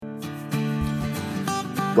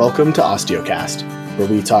Welcome to Osteocast, where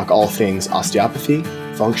we talk all things osteopathy,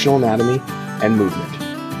 functional anatomy, and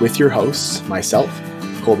movement. With your hosts, myself,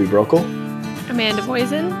 Colby Brokel, Amanda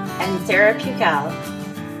Boysen, and Sarah Pucal.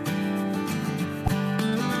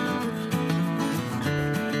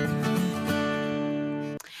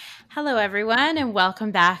 Hello, everyone, and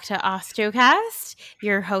welcome back to Osteocast.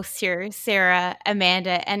 Your hosts here, Sarah,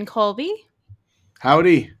 Amanda, and Colby.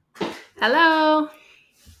 Howdy. Hello.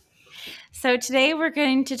 So today we're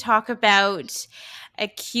going to talk about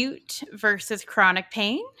acute versus chronic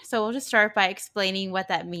pain. So we'll just start by explaining what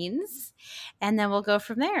that means, and then we'll go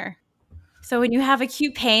from there. So when you have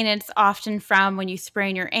acute pain, it's often from when you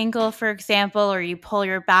sprain your ankle, for example, or you pull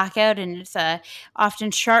your back out, and it's a often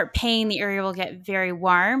sharp pain. The area will get very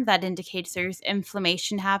warm. That indicates there's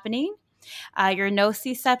inflammation happening. Your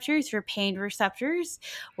nociceptors, your pain receptors,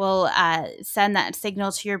 will send that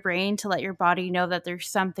signal to your brain to let your body know that there's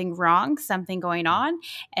something wrong, something going on,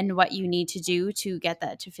 and what you need to do to get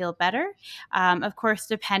that to feel better. Of course,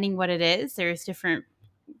 depending what it is, there's different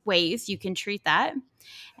ways you can treat that.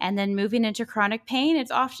 And then moving into chronic pain,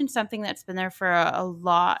 it's often something that's been there for a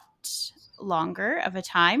lot longer of a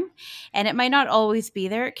time, and it might not always be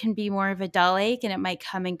there. It can be more of a dull ache and it might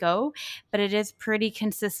come and go, but it is pretty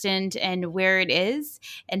consistent in where it is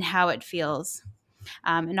and how it feels.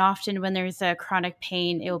 And often when there's a chronic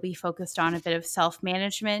pain, it will be focused on a bit of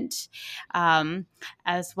self-management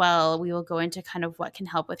as well. We will go into kind of what can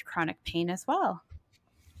help with chronic pain as well.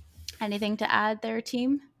 Anything to add there,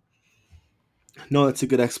 team? No, that's a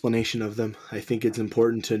good explanation of them. I think it's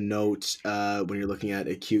important to note when you're looking at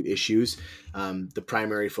acute issues, the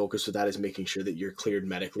primary focus of that is making sure that you're cleared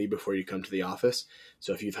medically before you come to the office.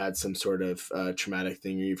 So if you've had some sort of traumatic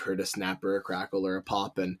thing, or you've heard a snap or a crackle or a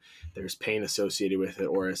pop and there's pain associated with it,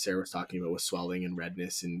 or as Sarah was talking about with swelling and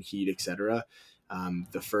redness and heat, etc.,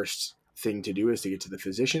 the first thing to do is to get to the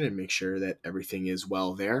physician and make sure that everything is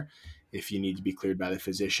well there. If you need to be cleared by the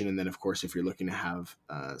physician. And then, of course, if you're looking to have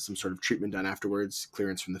some sort of treatment done afterwards,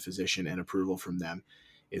 clearance from the physician and approval from them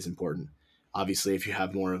is important. Obviously, if you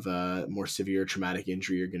have more of a more severe traumatic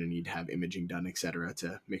injury, you're going to need to have imaging done, etc.,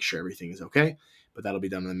 to make sure everything is okay. But that'll be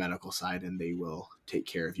done on the medical side, and they will take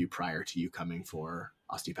care of you prior to you coming for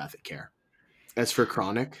osteopathic care. As for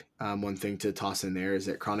chronic, one thing to toss in there is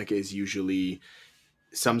that chronic is usually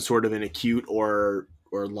some sort of an acute or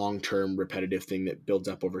long-term repetitive thing that builds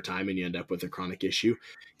up over time and you end up with a chronic issue.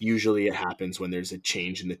 Usually it happens when there's a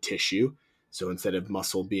change in the tissue. So instead of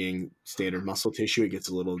muscle being standard muscle tissue, it gets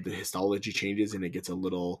the histology changes and it gets a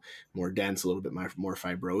little more dense, a little bit more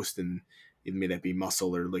fibrosed, and it may that be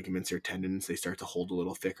muscle or ligaments or tendons. They start to hold a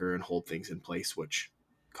little thicker and hold things in place, which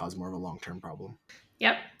cause more of a long-term problem.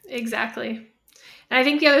 Yep, exactly. And I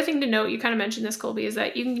think the other thing to note, you kind of mentioned this, Colby, is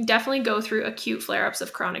that you can definitely go through acute flare-ups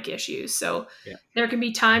of chronic issues. So There can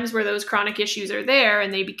be times where those chronic issues are there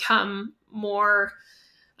and they become more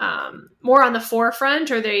on the forefront,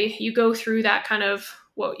 or you go through that kind of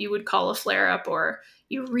what you would call a flare-up, or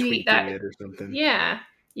you read that it or something. Yeah,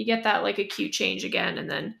 you get that like acute change again, and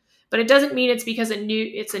then, but it doesn't mean it's because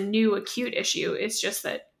it's a new acute issue. It's just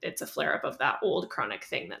that it's a flare-up of that old chronic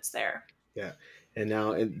thing that's there. Yeah. And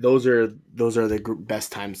now those are the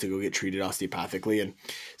best times to go get treated osteopathically. And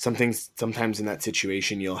sometimes in that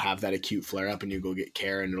situation, you'll have that acute flare up and you go get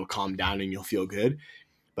care and it'll calm down and you'll feel good.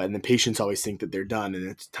 But the patients always think that they're done and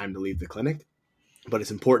it's time to leave the clinic. But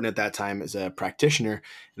it's important at that time as a practitioner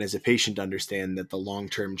and as a patient to understand that the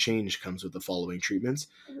long-term change comes with the following treatments.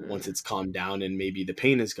 Once it's calmed down and maybe the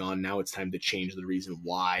pain is gone, now it's time to change the reason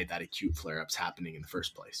why that acute flare-up's happening in the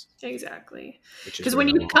first place. Exactly. Because when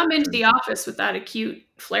you come into the office with that acute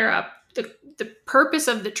flare-up, the purpose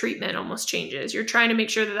of the treatment almost changes. You're trying to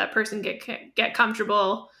make sure that person get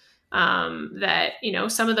comfortable, that,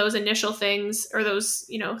 some of those initial things, or those,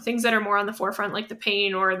 things that are more on the forefront, like the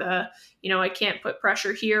pain or the, I can't put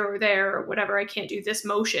pressure here or there or whatever, I can't do this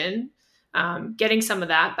motion, getting some of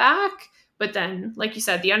that back. But then, like you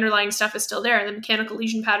said, the underlying stuff is still there. The mechanical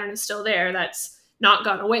lesion pattern is still there. That's not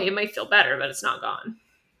gone away. It might feel better, but it's not gone.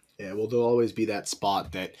 Yeah, well, there'll always be that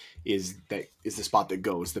spot that is the spot that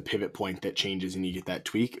goes, the pivot point that changes, and you get that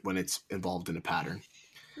tweak when it's involved in a pattern.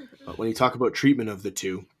 But when you talk about treatment of the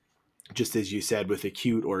two, just as you said, with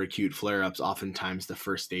acute flare-ups, oftentimes the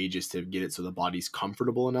first stage is to get it so the body's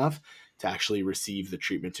comfortable enough to actually receive the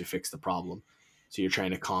treatment to fix the problem. So you're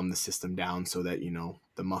trying to calm the system down so that,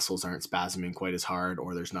 the muscles aren't spasming quite as hard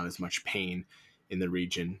or there's not as much pain in the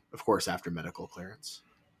region, of course, after medical clearance.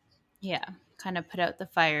 Yeah, kind of put out the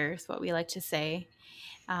fire is what we like to say.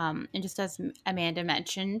 And just as Amanda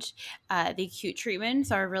mentioned, the acute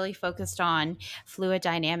treatments are really focused on fluid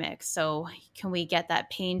dynamics. So, can we get that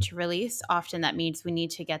pain to release? Often that means we need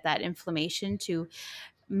to get that inflammation to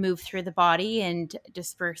move through the body and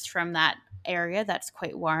disperse from that area that's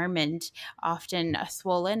quite warm and often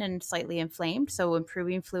swollen and slightly inflamed. So,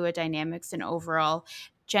 improving fluid dynamics and overall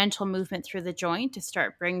gentle movement through the joint to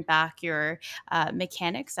start bring back your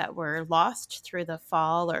mechanics that were lost through the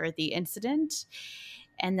fall or the incident.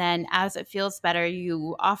 And then as it feels better,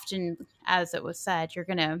 you often, as it was said, you're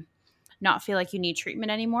going to not feel like you need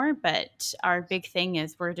treatment anymore. But our big thing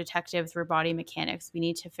is we're detectives, we're body mechanics. We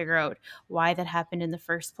need to figure out why that happened in the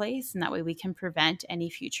first place. And that way we can prevent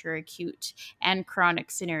any future acute and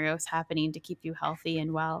chronic scenarios happening to keep you healthy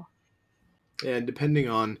and well. And depending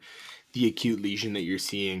on the acute lesion that you're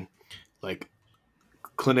seeing, like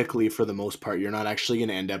clinically, for the most part, you're not actually going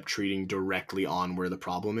to end up treating directly on where the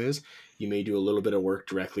problem is. You may do a little bit of work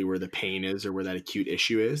directly where the pain is or where that acute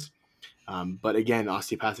issue is. But again,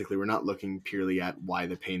 osteopathically, we're not looking purely at why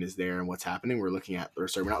the pain is there and what's happening. We're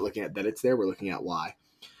not looking at that it's there. We're looking at why.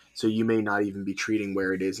 So you may not even be treating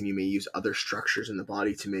where it is, and you may use other structures in the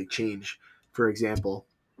body to make change. For example,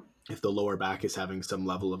 if the lower back is having some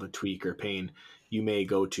level of a tweak or pain, you may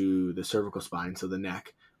go to the cervical spine, so the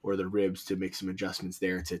neck or the ribs, to make some adjustments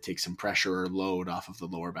there to take some pressure or load off of the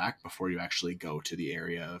lower back before you actually go to the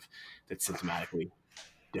area that's symptomatically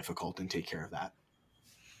difficult and take care of that.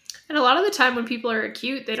 And a lot of the time when people are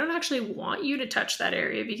acute, they don't actually want you to touch that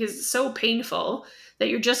area because it's so painful that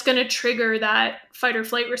you're just going to trigger that fight or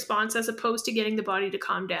flight response as opposed to getting the body to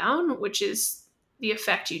calm down, which is the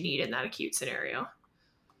effect you need in that acute scenario.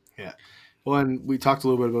 Yeah. Well, and we talked a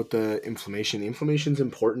little bit about the inflammation. The inflammation is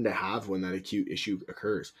important to have when that acute issue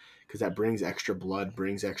occurs because that brings extra blood,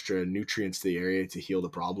 brings extra nutrients to the area to heal the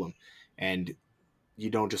problem. And you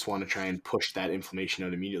don't just want to try and push that inflammation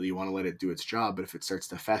out immediately. You want to let it do its job. But if it starts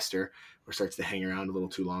to fester or starts to hang around a little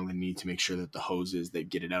too long, then you need to make sure that the hoses that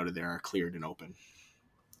get it out of there are cleared and open.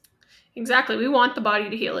 Exactly. We want the body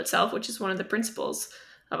to heal itself, which is one of the principles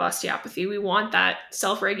of osteopathy. We want that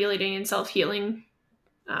self-regulating and self-healing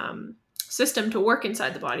system to work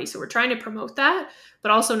inside the body. So we're trying to promote that,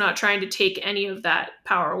 but also not trying to take any of that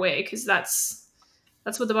power away because that's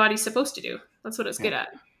what the body's supposed to do. That's what it's good at.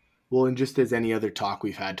 Well, and just as any other talk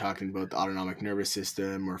we've had talking about the autonomic nervous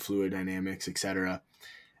system or fluid dynamics, etc.,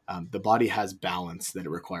 the body has balance that it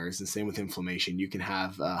requires. And same with inflammation. You can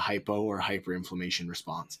have a hypo or hyperinflammation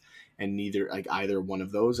response, and either one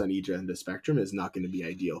of those on each end of the spectrum is not going to be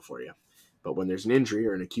ideal for you. But when there's an injury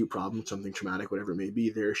or an acute problem, something traumatic, whatever it may be,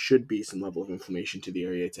 there should be some level of inflammation to the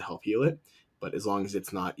area to help heal it. But as long as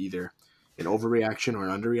it's not either an overreaction or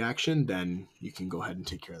an underreaction, then you can go ahead and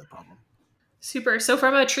take care of the problem. Super. So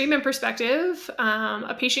from a treatment perspective,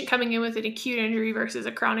 a patient coming in with an acute injury versus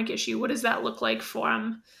a chronic issue, what does that look like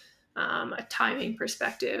from a timing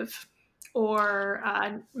perspective or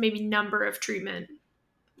maybe number of treatment?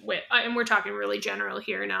 And we're talking really general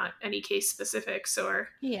here, not any case specifics or.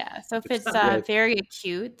 Yeah. So if it's very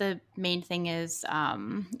acute, the main thing is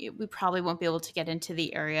we probably won't be able to get into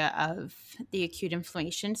the area of the acute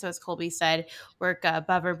inflammation. So as Colby said, work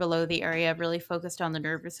above or below the area, really focused on the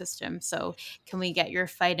nervous system. So can we get your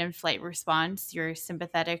fight and flight response, your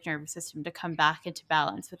sympathetic nervous system, to come back into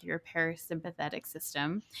balance with your parasympathetic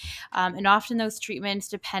system? And often those treatments,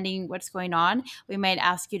 depending what's going on, we might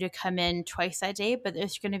ask you to come in twice a day, but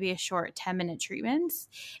there's going to be a short 10-minute treatments.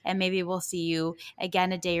 And maybe we'll see you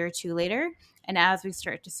again a day or two later. And as we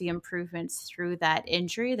start to see improvements through that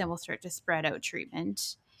injury, then we'll start to spread out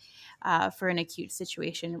treatment for an acute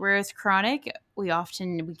situation. Whereas chronic, we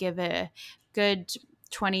give a good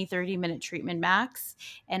 20-30 minute treatment max.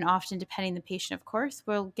 And often, depending the patient, of course,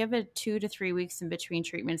 we'll give it 2 to 3 weeks in between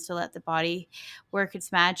treatments to let the body work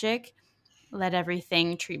its magic, let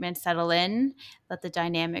everything treatment settle in, let the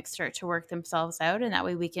dynamics start to work themselves out. And that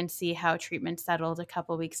way we can see how treatment settled a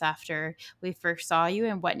couple weeks after we first saw you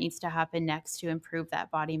and what needs to happen next to improve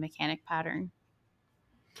that body mechanic pattern.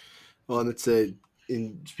 Well, and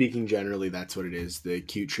in speaking generally, that's what it is. The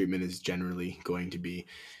acute treatment is generally going to be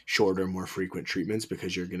shorter, more frequent treatments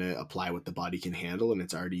because you're going to apply what the body can handle, and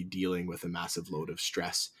it's already dealing with a massive load of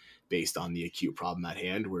stress based on the acute problem at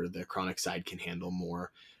hand, where the chronic side can handle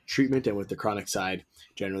more treatment. And with the chronic side,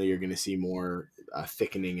 generally you're going to see more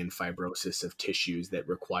thickening and fibrosis of tissues that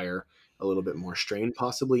require a little bit more strain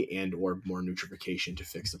possibly and or more nutrification to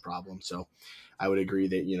fix the problem. So I would agree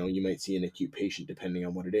that, you might see an acute patient, depending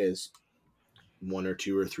on what it is, 1 or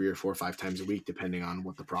 2 or 3 or 4 or 5 times a week, depending on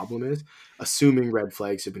what the problem is, assuming red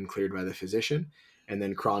flags have been cleared by the physician. And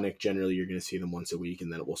then chronic, generally, you're going to see them once a week,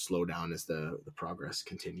 and then it will slow down as the progress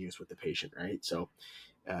continues with the patient, right? So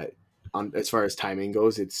as far as timing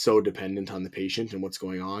goes, it's so dependent on the patient and what's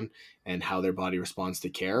going on and how their body responds to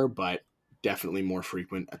care, but definitely more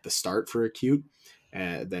frequent at the start for acute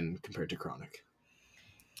than compared to chronic.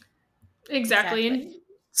 Exactly. And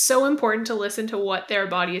so important to listen to what their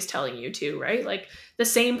body is telling you too, right? Like the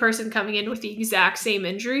same person coming in with the exact same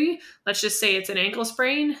injury, let's just say it's an ankle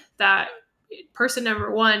sprain, that person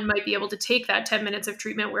number 1 might be able to take that 10 minutes of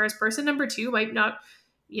treatment, whereas person number 2 might not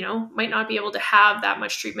be able to have that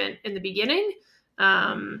much treatment in the beginning,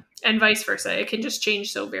 and vice versa. It can just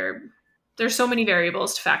change there's so many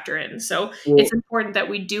variables to factor in. So it's important that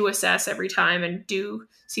we do assess every time and do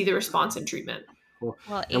see the response in treatment.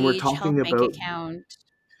 Well, and we're age, talking health about bank account.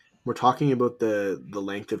 we're talking about the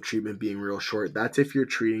length of treatment being real short. That's if you're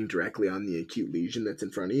treating directly on the acute lesion that's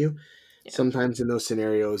in front of you. Yeah. Sometimes in those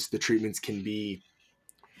scenarios, the treatments can be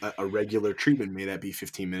a regular treatment, may that be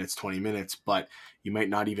 15 minutes, 20 minutes, but you might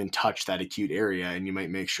not even touch that acute area, and you might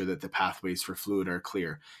make sure that the pathways for fluid are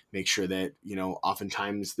clear. Make sure that,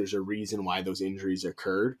 oftentimes there's a reason why those injuries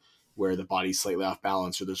occurred, where the body's slightly off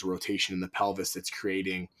balance, or there's a rotation in the pelvis that's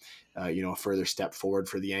creating, a further step forward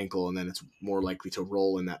for the ankle, and then it's more likely to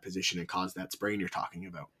roll in that position and cause that sprain you're talking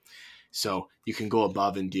about. So you can go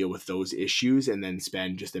above and deal with those issues and then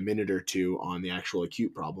spend just a minute or two on the actual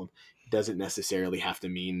acute problem. It doesn't necessarily have to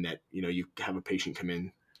mean that, you have a patient come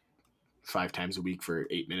in 5 times a week for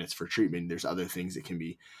 8 minutes for treatment. There's other things that can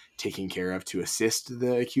be taken care of to assist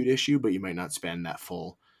the acute issue, but you might not spend that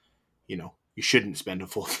full, you shouldn't spend a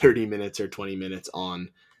full 30 minutes or 20 minutes on,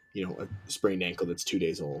 a sprained ankle that's 2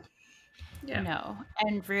 days old. Yeah. No.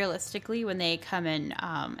 And realistically, when they come in,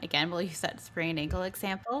 again, we'll use that sprained ankle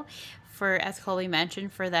example. As Colby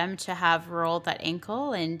mentioned, for them to have rolled that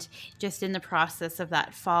ankle and just in the process of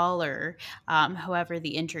that fall or however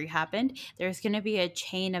the injury happened, there's going to be a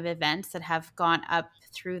chain of events that have gone up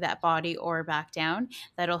through that body or back down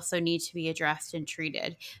that also need to be addressed and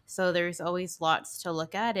treated. So there's always lots to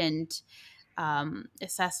look at, and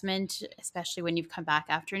assessment, especially when you've come back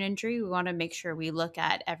after an injury. We want to make sure we look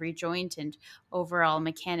at every joint and overall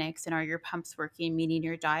mechanics. And are your pumps working, meaning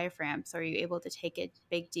your diaphragms? Are you able to take a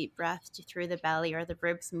big, deep breath through the belly? Are the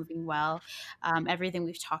ribs moving well? Everything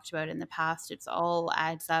we've talked about in the past, it's all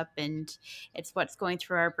adds up, and it's what's going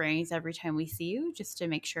through our brains every time we see you, just to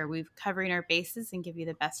make sure we're covering our bases and give you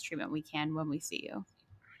the best treatment we can when we see you.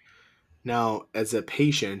 Now, as a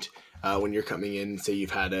patient, when you're coming in, say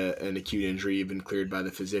you've had an acute injury, you've been cleared by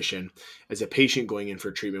the physician. As a patient going in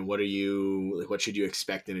for treatment, what should you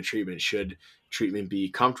expect in a treatment? Should treatment be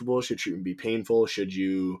comfortable? Should treatment be painful?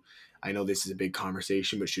 I know this is a big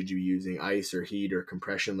conversation, but should you be using ice or heat or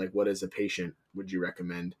compression? Like, what as a patient would you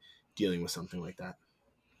recommend dealing with something like that?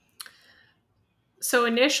 So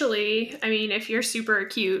initially, if you're super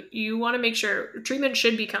acute, you want to make sure treatment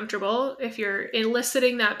should be comfortable. If you're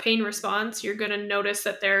eliciting that pain response, you're going to notice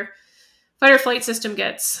that their fight or flight system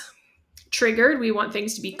gets triggered. We want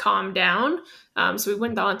things to be calmed down. So we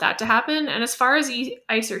wouldn't want that to happen. And as far as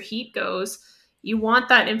ice or heat goes, you want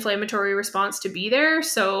that inflammatory response to be there.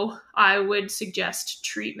 So I would suggest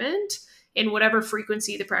treatment in whatever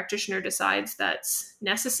frequency the practitioner decides that's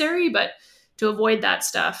necessary, but to avoid that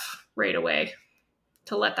stuff right away,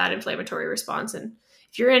 to let that inflammatory response. And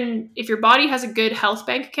if your body has a good health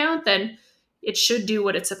bank account, then it should do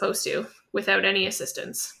what it's supposed to without any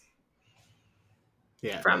assistance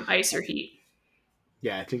from ice or heat.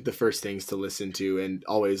 Yeah, I think the first things to listen to, and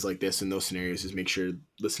always like this in those scenarios, is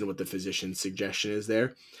listen to what the physician's suggestion is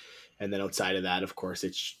there. And then outside of that, of course,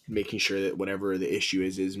 it's making sure that whatever the issue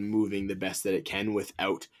is moving the best that it can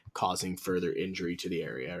without causing further injury to the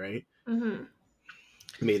area, right? Mm-hmm.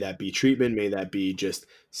 May that be treatment, may that be just,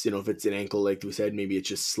 if it's an ankle, like we said, maybe it's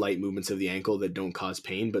just slight movements of the ankle that don't cause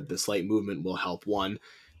pain, but the slight movement will help, one,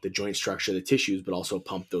 the joint structure, the tissues, but also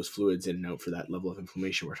pump those fluids in and out for that level of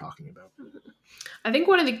inflammation we're talking about. I think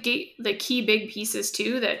one of the key big pieces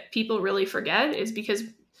too that people really forget is because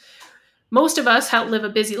most of us live a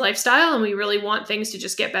busy lifestyle and we really want things to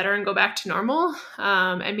just get better and go back to normal.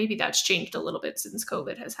 And maybe that's changed a little bit since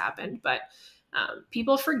COVID has happened, but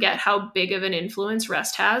people forget how big of an influence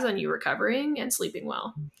rest has on you recovering and sleeping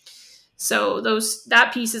well. So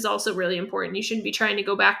that piece is also really important. You shouldn't be trying to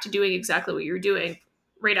go back to doing exactly what you're doing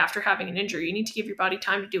right after having an injury. You need to give your body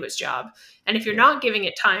time to do its job. And if you're not giving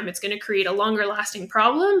it time, it's going to create a longer lasting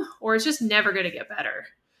problem, or it's just never going to get better.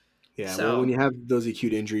 Yeah, well, when you have those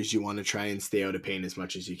acute injuries, you want to try and stay out of pain as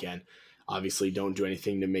much as you can. Obviously, don't do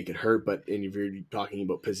anything to make it hurt, but if you're talking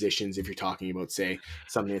about positions, if you're talking about, say,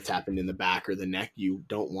 something that's happened in the back or the neck, you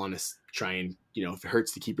don't want to try and, if it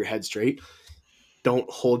hurts to keep your head straight, don't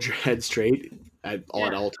hold your head straight at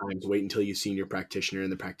all times. Wait until you've seen your practitioner,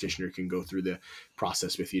 and the practitioner can go through the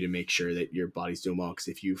process with you to make sure that your body's doing well. Because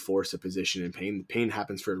if you force a position in pain, the pain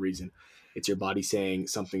happens for a reason. It's your body saying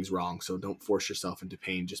something's wrong. So don't force yourself into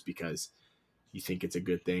pain just because you think it's a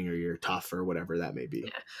good thing or you're tough or whatever that may be.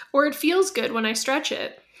 Yeah. Or it feels good when I stretch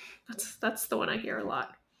it. That's the one I hear a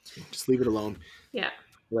lot. Just leave it alone. Yeah.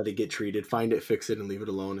 Let it get treated. Find it, fix it, and leave it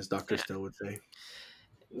alone, as Dr. Still would say.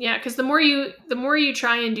 Yeah, because the more you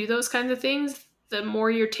try and do those kinds of things, the more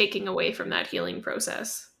you're taking away from that healing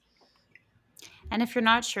process. And if you're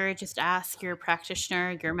not sure, just ask your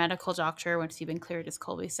practitioner, your medical doctor, once you've been cleared, as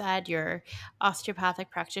Colby said, your osteopathic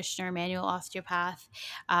practitioner, manual osteopath,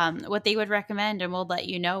 what they would recommend, and we'll let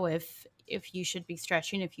you know if you should be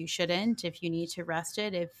stretching, if you shouldn't, if you need to rest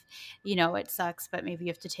it, if it sucks, but maybe you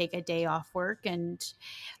have to take a day off work and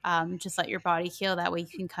just let your body heal. That way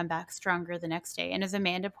you can come back stronger the next day. And as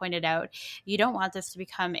Amanda pointed out, you don't want this to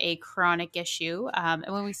become a chronic issue. And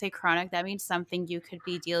when we say chronic, that means something you could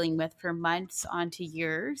be dealing with for months onto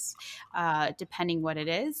years, depending what it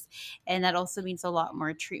is. And that also means a lot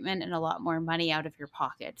more treatment and a lot more money out of your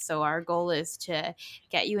pocket. So our goal is to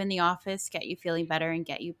get you in the office, get you feeling better, and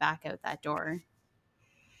get you back out that door.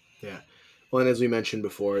 Yeah. Well, and as we mentioned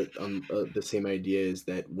before, the same idea is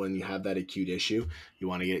that when you have that acute issue, you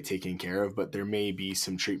want to get it taken care of, but there may be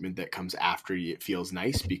some treatment that comes after it feels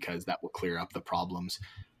nice, because that will clear up the problems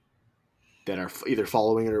that are either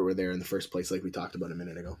following it or were there in the first place, like we talked about a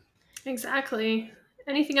minute ago. Exactly.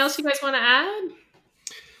 Anything else you guys want to add?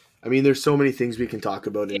 I mean, there's so many things we can talk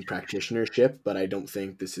about in practitionership, but I don't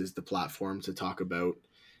think this is the platform to talk about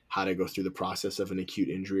how to go through the process of an acute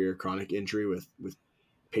injury or chronic injury with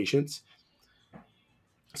patients.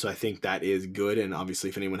 So I think that is good. And obviously,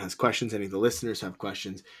 if anyone has questions, any of the listeners have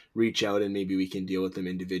questions, reach out and maybe we can deal with them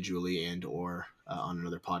individually and or on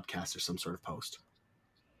another podcast or some sort of post.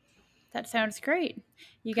 That sounds great.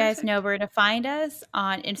 You guys know where to find us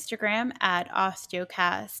on Instagram at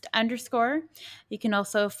osteocast_. You can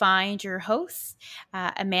also find your hosts,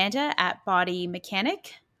 Amanda at Body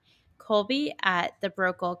Mechanic, Colby at the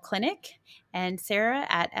Brocal Clinic, and Sarah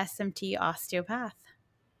at SMT Osteopath.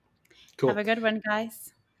 Cool. Have a good one,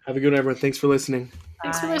 guys. Have a good one, everyone. Thanks for listening.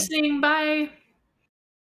 Thanks for listening. Bye.